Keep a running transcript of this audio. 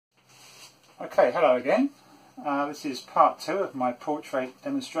Okay, hello again. This is part 2 of my portrait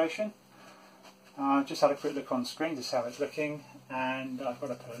demonstration. I just had a quick look on screen to see how it's looking, and I've got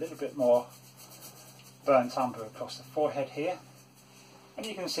to put a little bit more burnt umber across the forehead here. And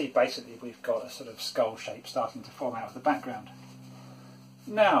you can see basically we've got a sort of skull shape starting to form out of the background.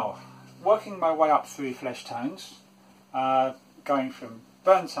 Now, working my way up through flesh tones, going from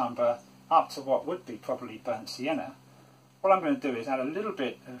burnt umber up to what would be probably burnt sienna, what I'm going to do is add a little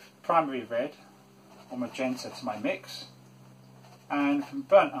bit of primary red or magenta to my mix, and from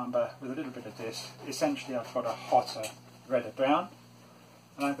burnt umber with a little bit of this, essentially I've got a hotter redder brown,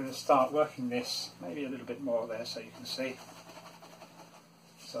 and I'm going to start working this maybe a little bit more there so you can see.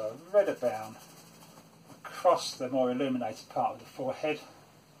 So redder brown across the more illuminated part of the forehead,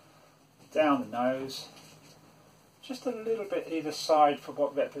 down the nose, just a little bit either side for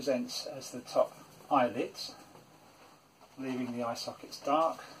what represents as the top eyelids, leaving the eye sockets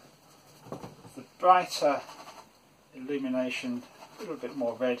dark. The brighter illumination, a little bit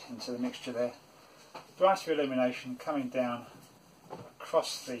more red into the mixture there. Brighter illumination coming down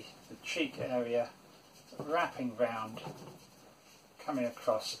across the cheek area, wrapping round, coming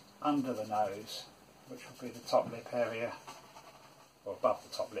across under the nose, which will be the top lip area, or above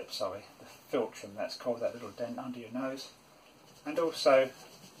the top lip, sorry, the philtrum that's called, that little dent under your nose, and also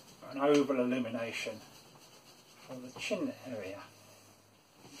an oval illumination for the chin area.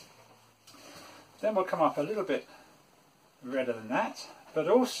 Then we'll come up a little bit redder than that, but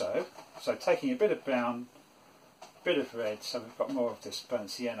also, so taking a bit of brown, a bit of red, so we've got more of this burnt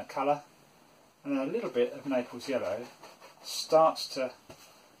sienna colour, and a little bit of Naples yellow starts to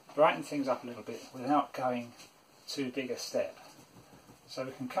brighten things up a little bit without going too big a step. So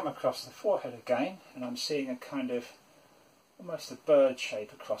we can come across the forehead again, and I'm seeing a kind of almost a bird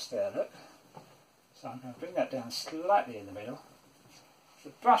shape across there, look. So I'm going to bring that down slightly in the middle.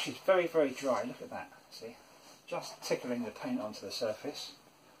 The brush is very, very dry, look at that, see? Just tickling the paint onto the surface.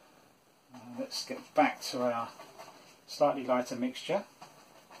 Let's get back to our slightly lighter mixture.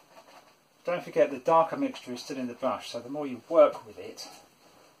 Don't forget the darker mixture is still in the brush, so the more you work with it,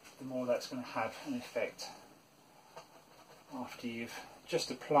 the more that's going to have an effect. After you've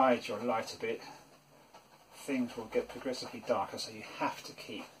just applied your lighter bit, things will get progressively darker, so you have to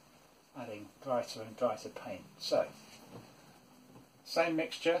keep adding brighter and brighter paint. So, same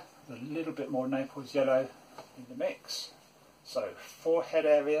mixture, a little bit more Naples yellow in the mix. So, forehead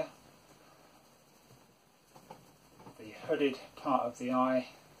area, the hooded part of the eye,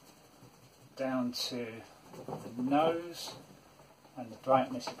 down to the nose, and the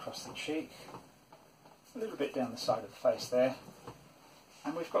brightness across the cheek, a little bit down the side of the face there,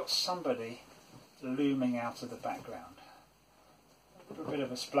 and we've got somebody looming out of the background. A little bit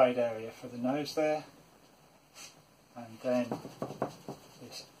of a splayed area for the nose there, and then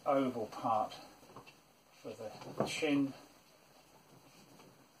this oval part for the chin,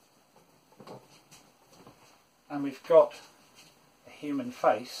 and we've got a human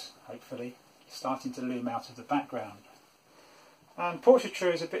face, hopefully, starting to loom out of the background. And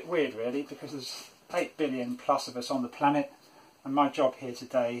portraiture is a bit weird really, because there's 8 billion plus of us on the planet, and my job here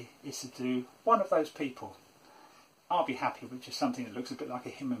today is to do one of those people. I'll be happy with just something that looks a bit like a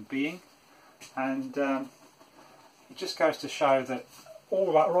human being, and it just goes to show that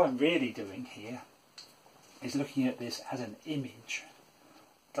all I'm really doing here is looking at this as an image.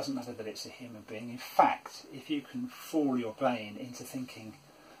 It doesn't matter that it's a human being. In fact, if you can fool your brain into thinking,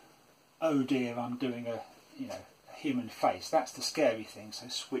 oh dear, I'm doing a human face, that's the scary thing, so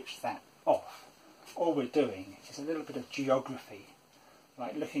switch that off. All we're doing is a little bit of geography,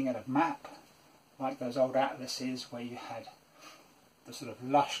 like looking at a map, like those old atlases where you had the sort of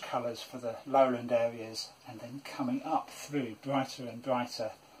lush colours for the lowland areas, and then coming up through brighter and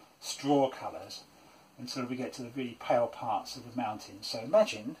brighter straw colours until we get to the really pale parts of the mountains. So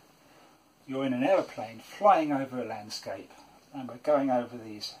imagine you're in an aeroplane flying over a landscape, and we're going over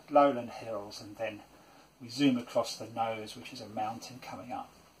these lowland hills, and then we zoom across the nose, which is a mountain coming up.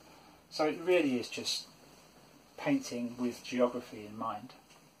 So it really is just painting with geography in mind.